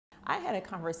I had a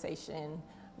conversation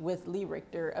with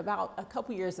Richter about a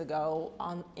couple years ago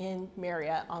in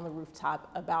Marriott on the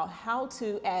rooftop about how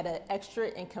to add an extra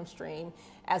income stream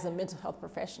as a mental health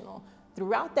professional.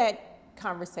 Throughout that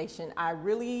conversation, I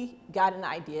really got an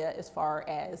idea as far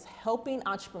as helping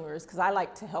entrepreneurs, because I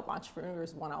like to help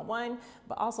entrepreneurs one-on-one,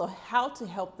 but also how to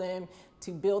help them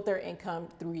to build their income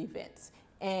through events.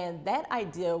 And that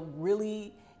idea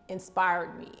really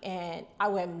inspired me, and I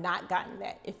would have not gotten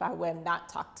that if I would have not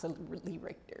talked to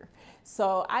Richter.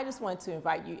 So I just wanted to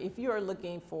invite you, if you are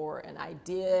looking for an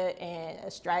idea and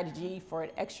a strategy for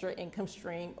an extra income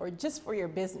stream or just for your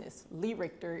business,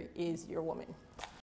 Richter is your woman.